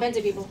if I bump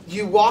into people.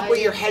 You walk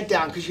with your head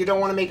down because you don't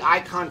want to make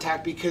eye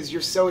contact because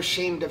you're so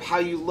ashamed of how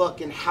you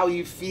look and how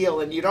you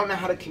feel, and you don't know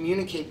how to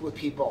communicate with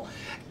people.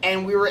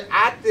 And we were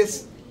at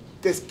this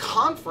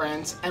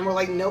conference, and we're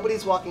like,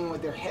 nobody's walking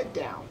with their head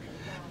down.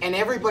 And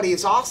everybody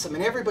is awesome,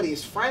 and everybody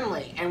is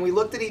friendly. And we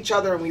looked at each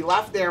other, and we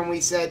left there, and we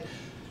said,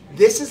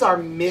 this is our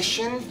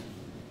mission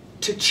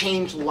to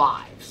change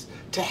lives,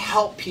 to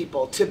help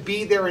people, to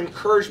be their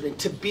encouragement,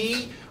 to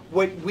be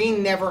what we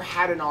never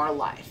had in our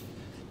life.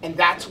 And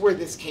that's where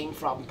this came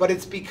from. But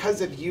it's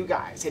because of you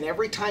guys. And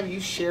every time you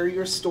share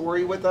your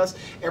story with us,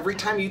 every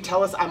time you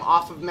tell us I'm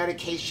off of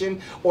medication,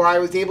 or I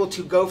was able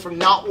to go from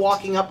not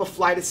walking up a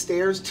flight of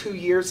stairs 2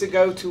 years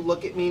ago to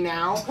look at me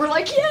now. We're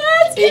like,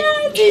 yes,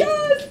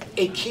 yes.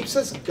 It keeps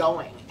us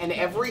going. And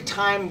every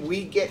time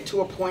we get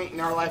to a point in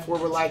our life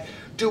where we're like,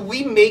 do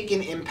we make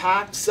an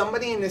impact?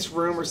 Somebody in this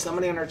room or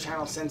somebody on our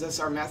channel sends us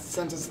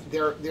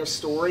their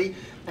story,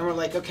 and we're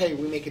like, okay,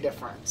 we make a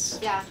difference.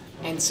 Yeah.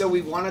 And so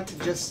we wanted to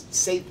just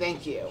say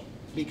thank you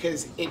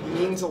because it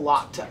means a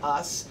lot to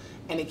us,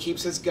 and it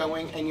keeps us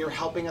going, and you're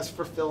helping us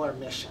fulfill our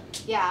mission.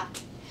 Yeah.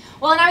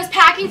 Well, and I was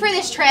packing for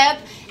this trip,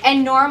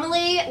 and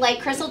normally,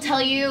 like Chris will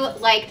tell you,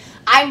 like,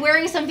 I'm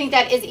wearing something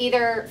that is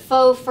either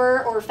faux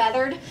fur or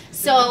feathered.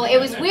 So it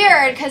was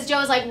weird because Joe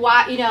was like,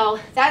 "Why? You know,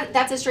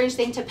 that's a strange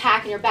thing to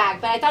pack in your bag."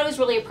 But I thought it was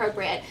really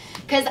appropriate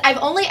because I've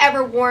only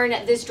ever worn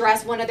this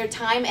dress one other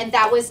time, and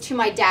that was to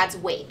my dad's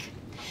wake.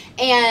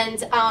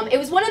 And it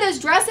was one of those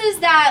dresses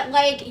that,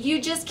 like,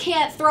 you just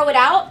can't throw it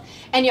out,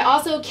 and you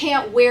also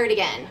can't wear it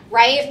again,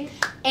 right?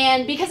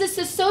 And because it's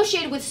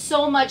associated with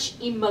so much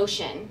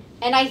emotion.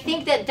 And I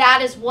think that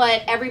that is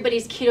what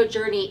everybody's keto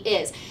journey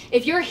is.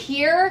 If you're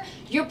here,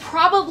 you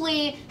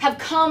probably have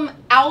come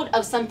out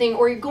of something,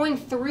 or you're going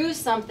through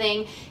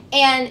something,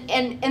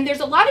 and there's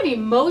a lot of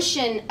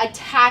emotion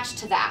attached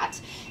to that.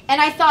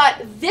 And I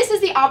thought, this is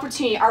the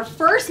opportunity. Our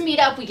first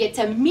meetup, we get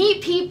to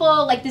meet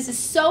people. Like, this is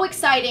so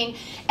exciting.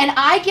 And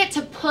I get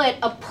to put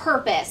a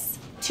purpose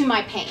to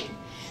my pain.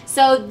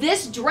 So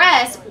this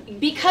dress,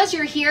 because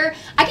you're here,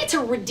 I get to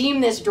redeem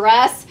this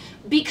dress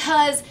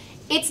because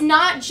it's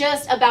not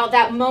just about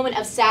that moment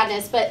of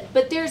sadness,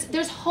 but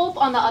there's hope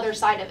on the other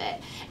side of it.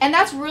 And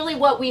that's really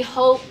what we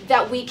hope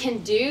that we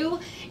can do,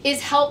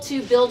 is help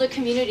to build a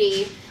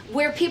community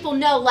where people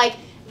know, like,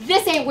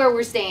 this ain't where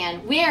we're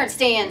staying. We aren't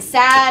staying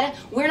sad.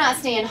 We're not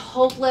staying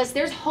hopeless.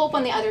 There's hope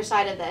on the other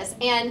side of this.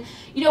 And,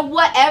 you know,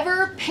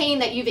 whatever pain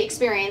that you've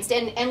experienced,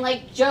 and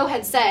like Joe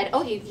had said,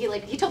 oh, he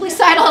totally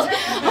sidled.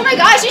 Oh my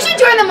gosh, you should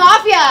join the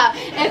mafia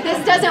if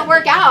this doesn't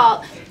work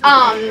out.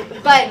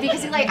 But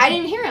because he's like, I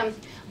didn't hear him.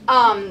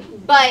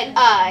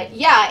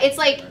 Yeah, it's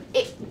like,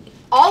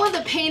 all of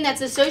the pain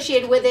that's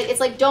associated with it, it's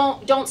like,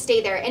 don't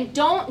stay there, and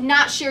don't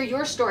not share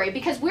your story,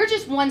 because we're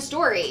just one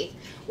story.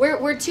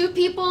 We're two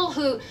people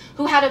who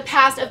had a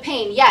past of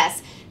pain.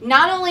 Yes,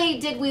 not only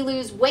did we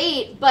lose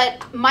weight,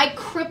 but my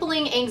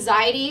crippling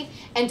anxiety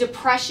and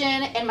depression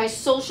and my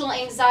social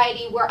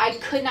anxiety where I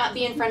could not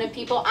be in front of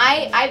people.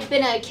 I've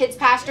been a kids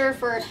pastor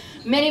for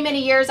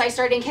many years. I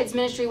started in kids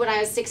ministry when I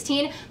was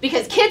 16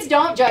 because kids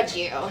don't judge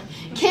you.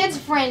 Kids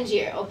friend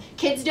you.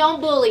 Kids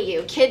don't bully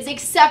you. Kids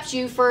accept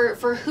you for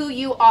who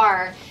you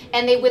are,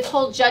 and they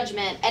withhold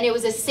judgment, and it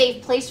was a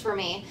safe place for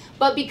me.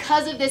 But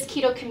because of this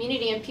keto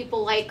community and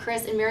people like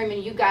Chris and Miriam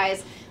and you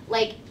guys,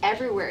 like,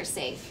 everywhere is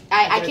safe.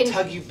 I can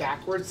tug you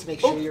backwards to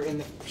make sure you're in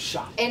the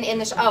shot. In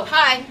the shot. Oh,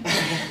 hi.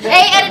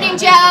 Hey, editing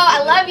Joe,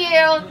 I love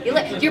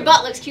you. Your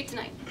butt looks cute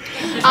tonight.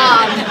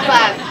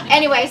 But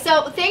anyway,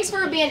 so thanks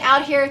for being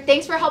out here.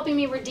 Thanks for helping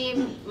me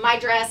redeem my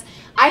dress.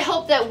 I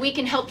hope that we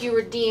can help you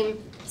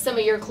redeem some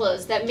of your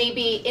clothes that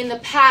maybe in the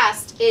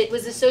past it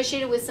was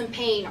associated with some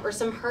pain or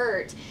some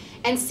hurt,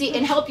 and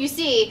help you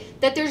see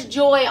that there's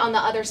joy on the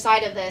other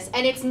side of this,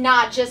 and it's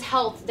not just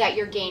health that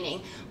you're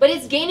gaining, but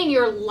it's gaining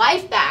your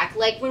life back.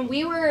 Like, when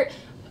we were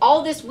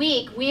all this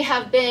week, we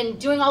have been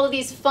doing all of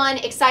these fun,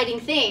 exciting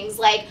things,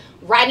 like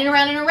riding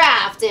around in a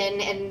raft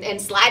and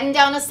sliding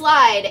down a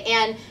slide,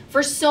 and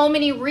for so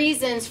many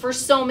reasons, for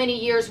so many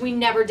years, we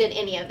never did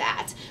any of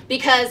that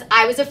because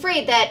I was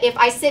afraid that if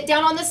I sit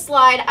down on the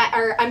slide,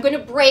 I'm going to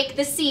break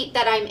the seat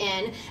that I'm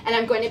in, and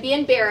I'm going to be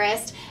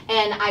embarrassed,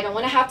 and I don't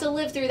want to have to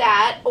live through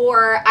that,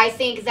 or I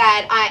think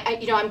that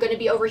I'm going to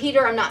be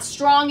overheated, or I'm not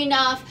strong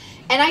enough.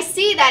 And I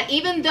see that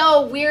even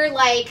though we're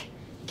like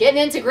getting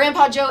into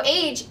Grandpa Joe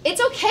age, it's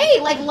okay.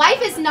 Like,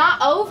 life is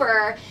not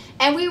over,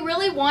 and we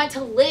really want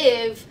to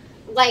live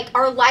like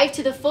our life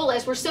to the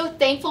fullest. We're so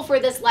thankful for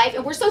this life,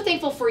 and we're so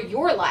thankful for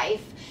your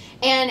life,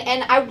 and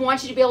I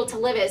want you to be able to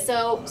live it.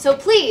 So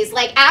please,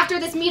 like,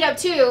 after this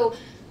meetup too,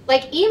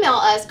 like, email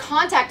us,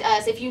 contact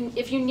us. If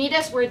you need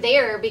us, we're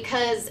there,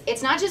 because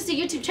it's not just a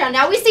YouTube channel.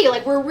 Now we see,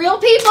 like, we're real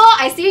people.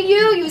 I see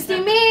you, you see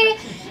me,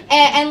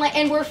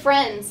 and we're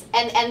friends,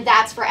 and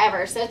that's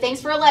forever. So thanks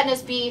for letting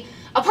us be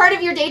a part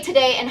of your day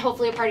today, and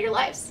hopefully a part of your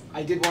lives.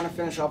 I did want to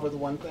finish off with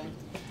one thing,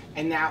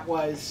 and that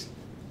was,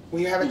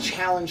 we have a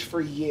challenge for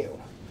you.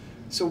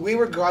 So we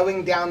were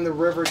going down the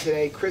river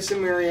today. Chris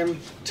and Miriam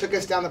took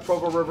us down the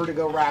Provo River to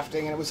go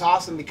rafting, and it was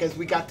awesome because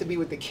we got to be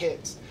with the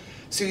kids.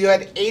 So you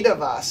had 8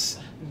 of us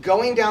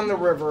going down the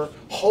river,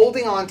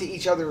 holding on to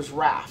each other's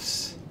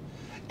rafts.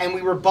 And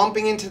we were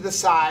bumping into the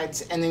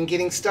sides and then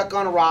getting stuck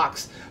on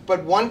rocks.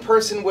 But one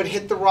person would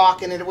hit the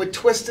rock and it would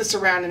twist us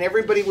around and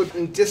everybody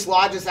would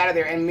dislodge us out of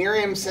there. And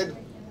Miriam said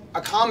a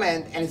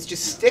comment, and it's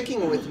just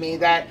sticking with me,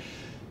 that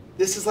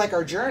this is like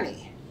our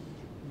journey.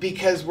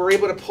 Because we're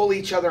able to pull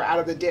each other out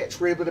of the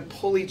ditch. We're able to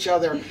pull each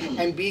other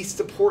and be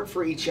support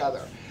for each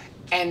other.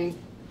 And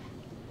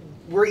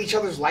we're each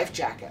other's life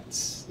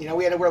jackets. You know,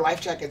 we had to wear life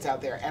jackets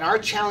out there. And our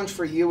challenge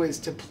for you is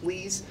to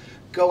please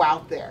go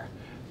out there.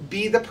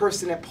 Be the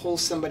person that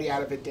pulls somebody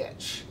out of a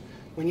ditch.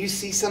 When you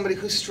see somebody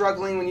who's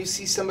struggling, when you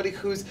see somebody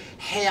who's,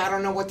 hey, I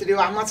don't know what to do.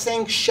 I'm not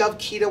saying shove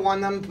keto on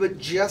them, but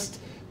just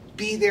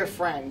be their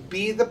friend.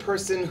 Be the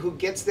person who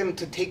gets them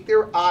to take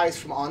their eyes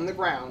from on the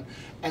ground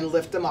and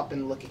lift them up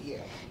and look at you.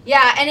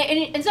 Yeah,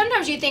 and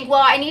sometimes you think,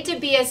 well, I need to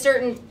be a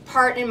certain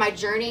part in my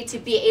journey to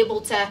be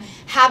able to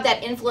have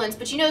that influence.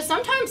 But you know,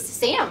 sometimes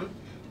Sam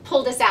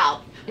pulled us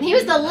out. And he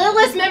was the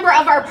littlest member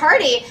of our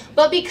party,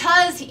 but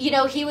because, you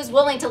know, he was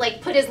willing to,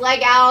 like, put his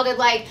leg out and,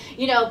 like,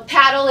 you know,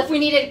 paddle if we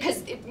needed,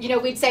 because, you know,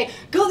 we'd say,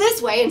 go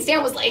this way, and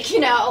Sam was, like, you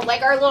know,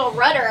 like our little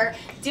rudder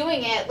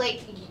doing it.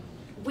 Like,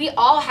 we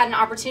all had an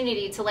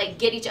opportunity to, like,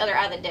 get each other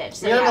out of the ditch.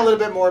 So, Miriam a little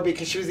bit more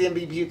because she was the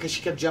MVP because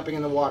she kept jumping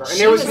in the water. And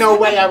there was no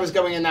way I was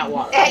going in that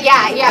water.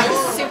 Yeah, it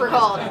was super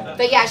cold.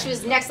 But, yeah, she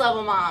was next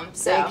level mom.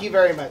 So. Thank you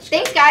very much.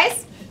 Thanks,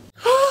 guys.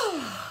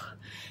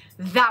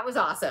 That was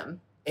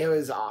awesome. It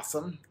was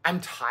awesome. I'm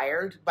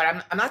tired, but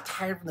I'm not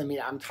tired from the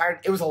meetup. I'm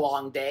tired. It was a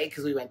long day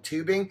because we went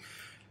tubing.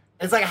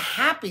 It's like a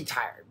happy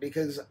tired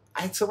because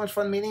I had so much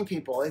fun meeting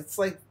people. It's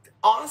like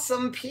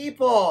awesome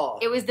people.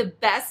 It was the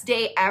best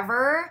day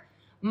ever.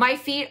 My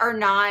feet are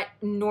not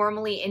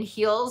normally in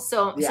heels,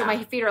 so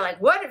my feet are like,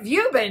 what have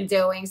you been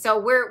doing? So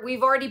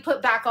we've already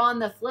put back on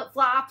the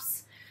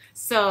flip-flops.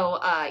 So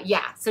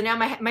so now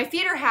my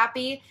feet are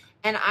happy.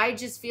 And I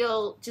just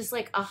feel just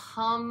like a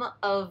hum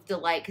of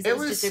delight because it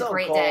was just a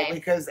great day.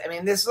 Because, I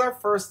mean, this is our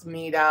first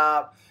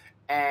meetup,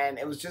 and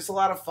it was just a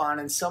lot of fun,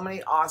 and so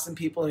many awesome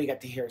people. We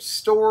got to hear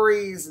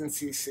stories and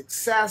see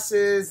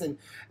successes and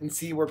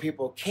see where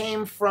people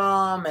came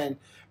from, and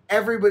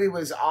everybody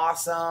was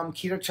awesome.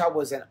 Keto Chow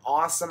was an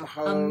awesome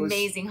host.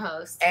 Amazing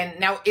host. And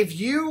now, if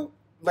you,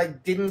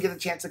 like, didn't get a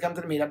chance to come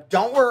to the meetup,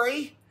 don't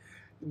worry.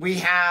 We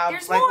have,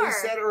 we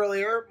said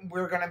earlier,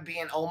 we're going to be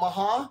in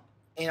Omaha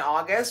in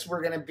August. We're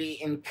going to be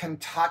in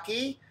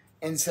Kentucky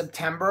in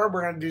September.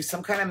 We're going to do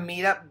some kind of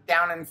meetup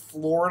down in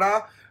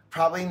Florida,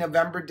 probably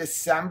November,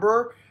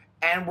 December.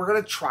 And we're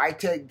going to try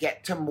to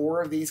get to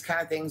more of these kind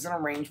of things and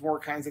arrange more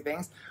kinds of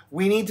things.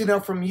 We need to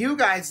know from you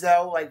guys,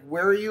 though, like,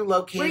 where are you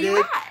located? Where you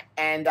at?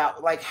 And,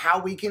 like, how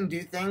we can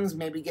do things.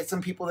 Maybe get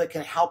some people that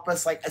can help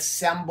us, like,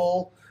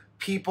 assemble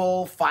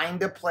people,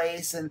 find a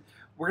place. And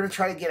we're going to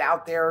try to get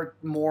out there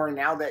more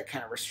now that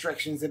kind of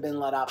restrictions have been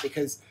let up,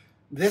 because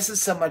this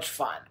is so much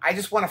fun. I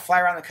just want to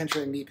fly around the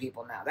country and meet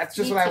people now. That's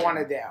just what I want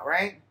to do,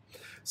 right?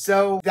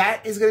 So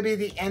that is going to be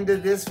the end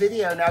of this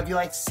video. Now, if you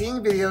like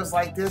seeing videos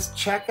like this,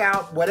 check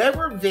out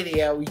whatever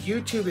video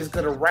YouTube is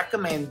going to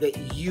recommend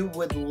that you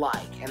would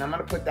like. And I'm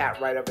going to put that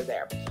right over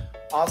there.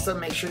 Also,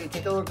 make sure you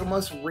take a look at the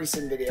most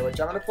recent video,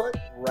 which I'm going to put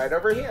right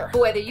over here.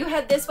 Whether you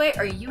head this way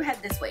or you head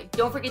this way,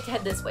 don't forget to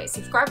head this way.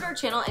 Subscribe to our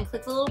channel and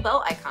click the little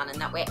bell icon, and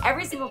that way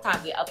every single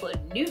time we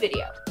upload a new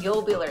video,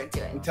 you'll be alerted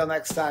to it. Until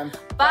next time.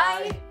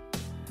 Bye.